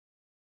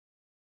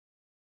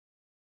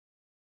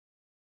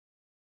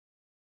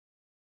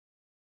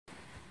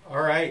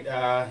All right,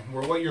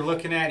 what you're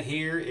looking at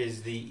here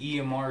is the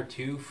EMR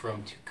II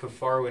from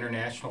Kifaru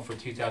International for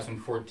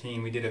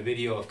 2014. We did a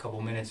video a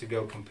couple minutes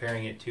ago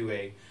comparing it to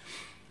a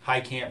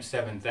HiCamp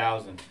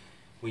 7000.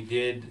 We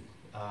did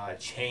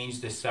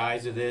change the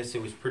size of this.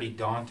 It was pretty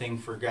daunting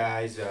for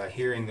guys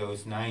hearing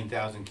those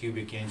 9,000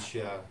 cubic inch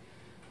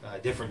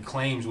different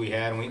claims we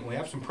had. And we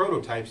have some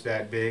prototypes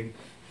that big.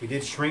 We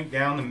did shrink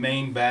down the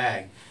main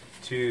bag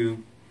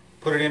to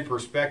put it in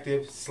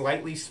perspective,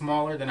 slightly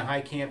smaller than a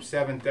HiCamp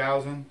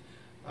 7000.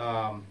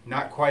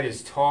 Not quite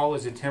as tall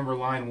as a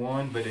Timberline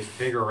 1, but as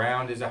big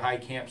around as a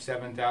HiCamp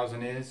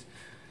 7000 is.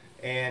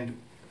 And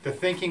the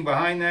thinking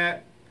behind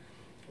that,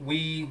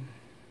 we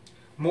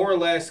more or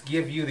less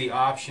give you the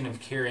option of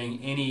carrying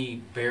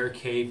any bear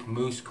cape,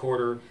 moose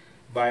quarter,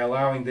 by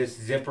allowing this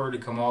zipper to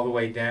come all the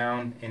way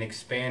down and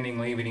expanding,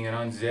 leaving it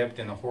unzipped,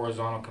 and the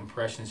horizontal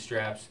compression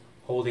straps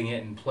holding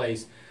it in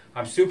place.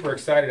 I'm super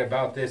excited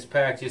about this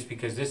pack just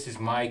because this is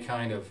my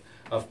kind of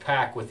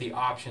pack with the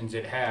options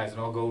it has,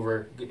 and I'll go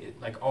over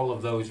like all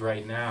of those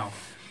right now.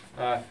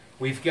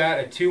 We've got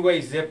a two-way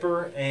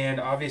zipper, and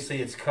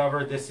obviously it's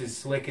covered. This is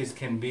slick as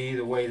can be,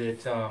 the way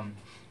that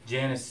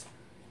Janice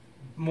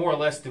more or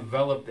less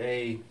developed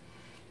a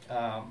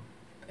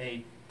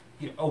way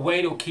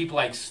to keep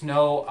like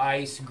snow,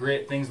 ice,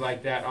 grit, things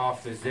like that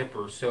off the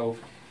zipper. So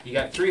you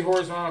got 3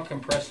 horizontal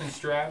compression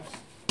straps,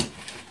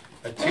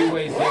 a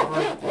two-way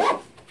zipper,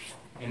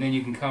 and then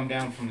you can come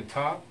down from the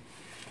top.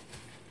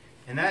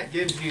 And that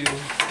gives you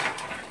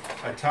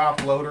a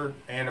top loader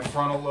and a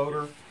frontal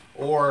loader,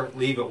 or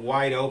leave it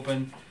wide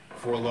open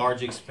for a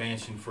large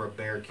expansion for a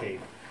bear cape.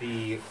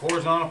 The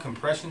horizontal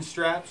compression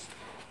straps,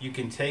 you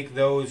can take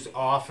those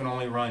off and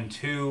only run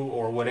 2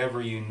 or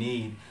whatever you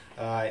need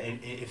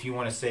if you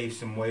want to save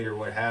some weight or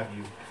what have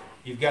you.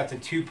 You've got the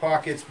 2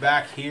 pockets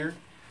back here.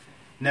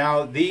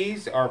 Now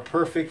these are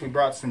perfect. We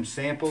brought some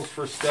samples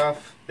for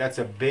stuff. That's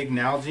a big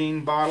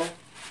Nalgene bottle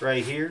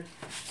right here.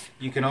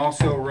 You can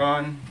also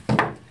run,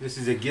 this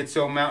is a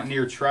Gitzo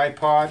Mountaineer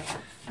tripod.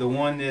 The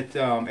one that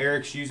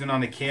Eric's using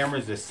on the camera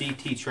is a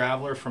CT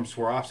Traveler from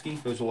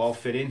Swarovski. Those will all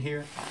fit in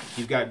here.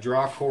 You've got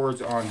draw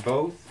cords on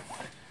both.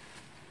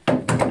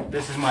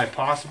 This is my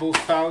possibles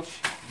pouch.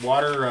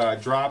 Water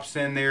drops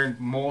in there,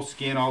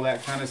 moleskin, all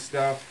that kind of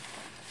stuff.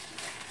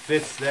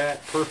 Fits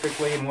that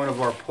perfectly in one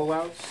of our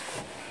pullouts.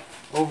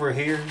 Over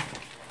here,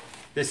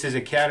 this is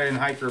a Cat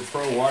Hiker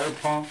Pro water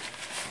pump,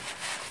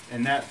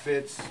 and that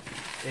fits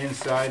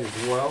inside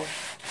as well.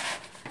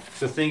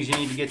 So things you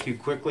need to get to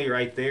quickly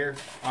right there.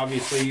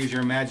 Obviously use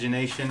your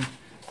imagination.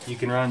 You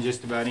can run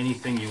just about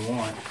anything you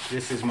want.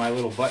 This is my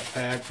little butt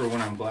pad for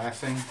when I'm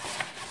glassing.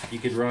 You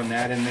could run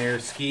that in there.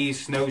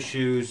 Skis,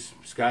 snowshoes,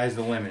 sky's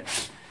the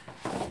limit.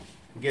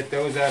 Get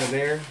those out of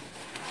there.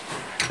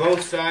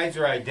 Both sides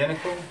are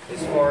identical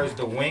as far as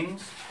the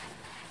wings.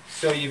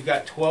 So you've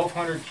got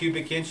 1,200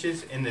 cubic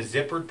inches in the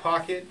zippered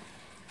pocket.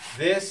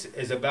 This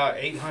is about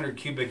 800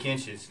 cubic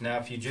inches. Now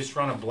if you just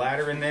run a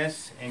bladder in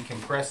this and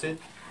compress it,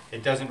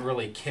 it doesn't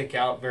really kick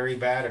out very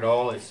bad at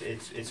all.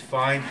 It's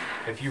fine.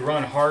 If you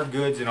run hard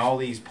goods in all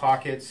these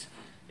pockets,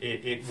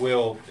 it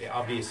will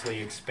obviously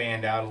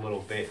expand out a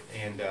little bit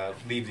and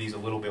leave these a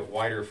little bit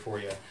wider for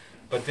you.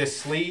 But this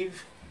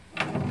sleeve,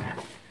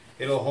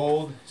 it'll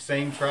hold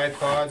same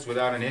tripods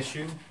without an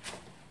issue.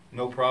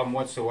 No problem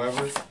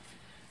whatsoever.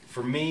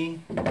 For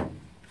me,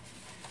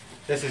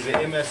 this is an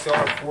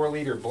MSR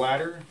 4-liter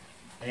bladder,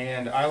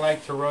 and I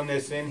like to run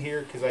this in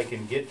here because I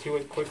can get to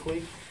it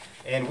quickly.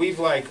 And we've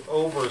like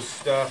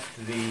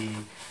overstuffed the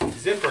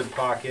zippered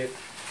pocket,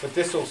 but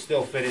this will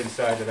still fit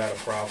inside without a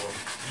problem.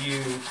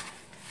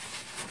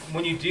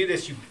 When you do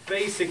this, you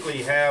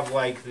basically have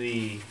like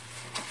the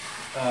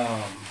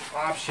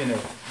option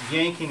of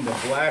yanking the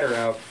bladder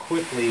out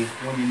quickly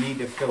when you need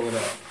to fill it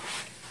up.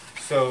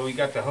 So you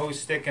got the hose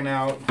sticking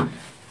out.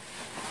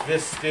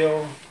 This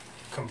still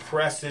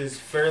compresses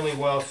fairly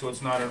well, so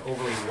it's not an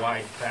overly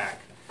wide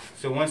pack.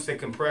 So once the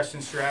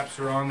compression straps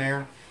are on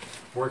there,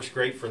 works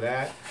great for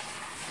that.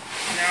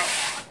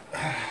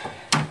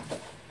 Now,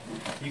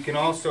 you can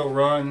also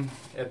run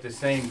at the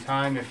same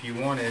time if you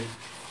wanted.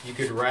 You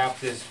could wrap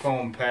this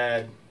foam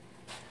pad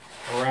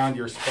around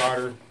your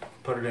spotter,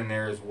 put it in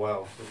there as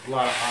well. There's a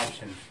lot of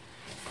options.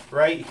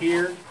 Right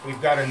here,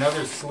 we've got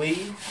another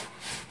sleeve.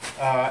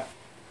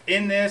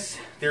 In this,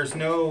 there's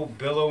no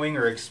billowing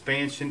or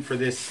expansion for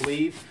this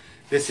sleeve.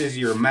 This is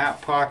your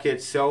map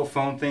pocket, cell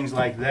phone, things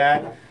like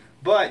that.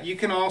 But you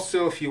can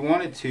also, if you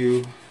wanted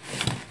to,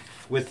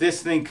 with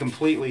this thing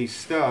completely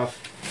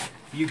stuffed,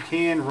 you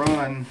can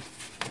run,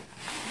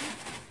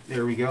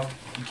 there we go,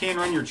 you can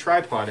run your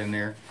tripod in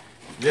there.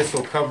 This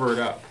will cover it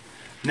up.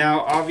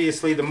 Now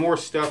obviously the more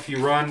stuff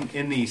you run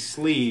in these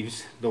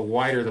sleeves, the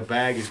wider the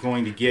bag is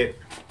going to get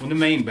when the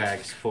main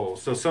bag's full.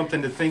 So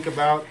something to think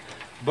about,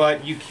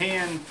 but you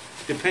can,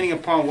 depending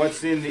upon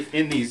what's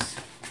in these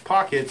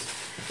pockets,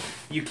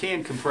 you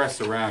can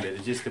compress around it.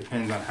 It just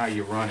depends on how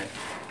you run it.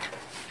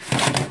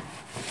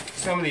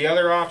 Some of the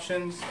other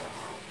options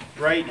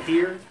right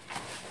here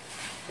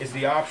is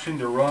the option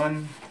to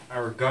run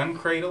our gun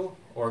cradle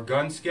or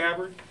gun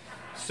scabbard.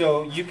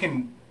 So you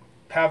can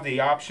have the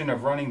option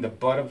of running the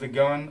butt of the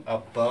gun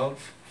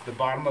above the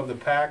bottom of the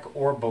pack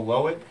or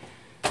below it.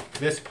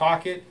 This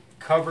pocket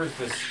covers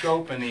the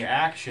scope and the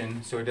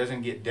action so it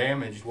doesn't get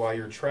damaged while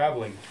you're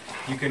traveling.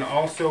 You can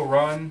also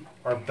run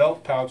our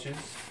belt pouches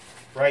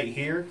right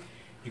here.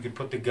 You could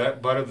put the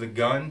butt of the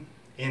gun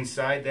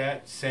inside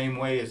that, same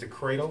way as a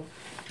cradle.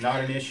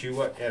 Not an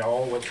issue at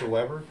all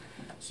whatsoever.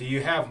 So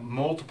you have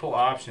multiple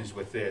options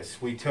with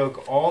this. We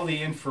took all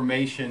the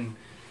information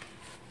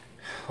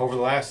over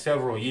the last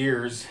several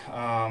years,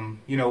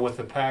 you know, with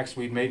the packs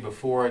we'd made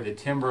before, the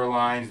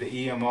Timberlines,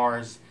 the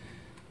EMRs,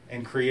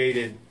 and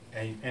created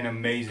an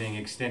amazing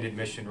extended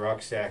mission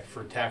rucksack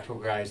for tactical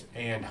guys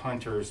and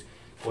hunters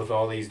with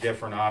all these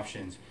different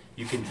options.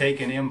 You can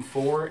take an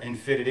M4 and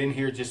fit it in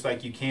here just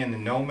like you can the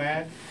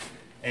Nomad.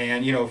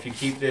 And you know, if you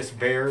keep this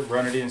bare,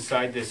 run it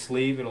inside this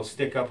sleeve, it'll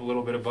stick up a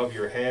little bit above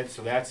your head,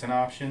 so that's an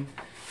option.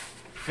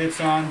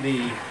 Fits on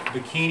the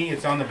bikini.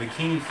 It's on the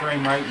bikini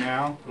frame right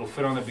now. It'll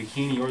fit on the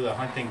bikini or the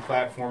hunting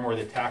platform or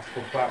the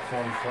tactical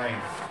platform frame.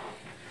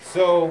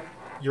 So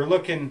you're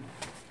looking,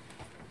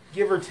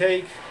 give or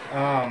take,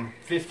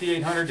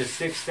 5,800 to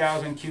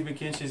 6,000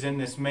 cubic inches in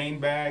this main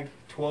bag,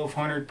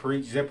 1,200 per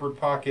each zippered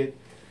pocket,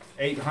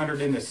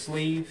 800 in the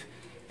sleeve,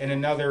 and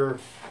another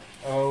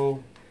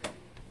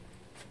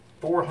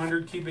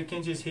 400 cubic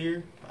inches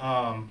here.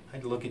 I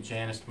had to look at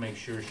Janice to make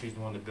sure she's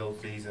the one that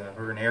built these,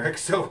 her and Eric.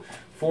 So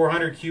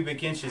 400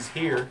 cubic inches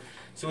here.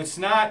 So it's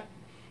not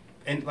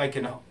like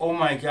an, oh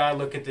my God,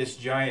 look at this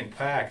giant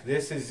pack.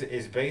 This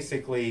is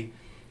basically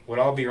what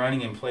I'll be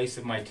running in place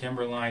of my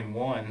Timberline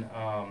 1.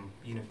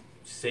 You know,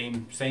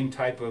 same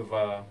type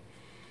of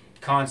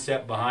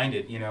concept behind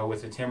it. You know,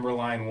 with the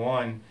Timberline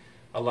 1,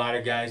 a lot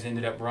of guys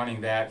ended up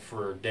running that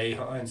for day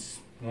hunts,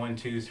 1,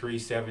 2, 3,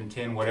 7,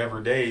 10,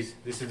 whatever days.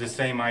 This is the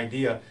same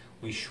idea.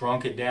 We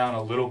shrunk it down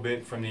a little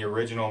bit from the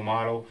original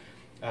model,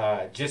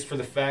 just for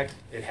the fact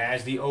it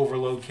has the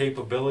overload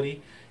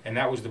capability, and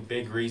that was the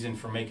big reason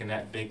for making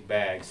that big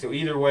bag. So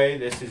either way,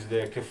 this is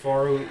the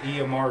Kifaru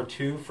EMR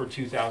II for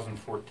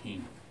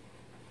 2014.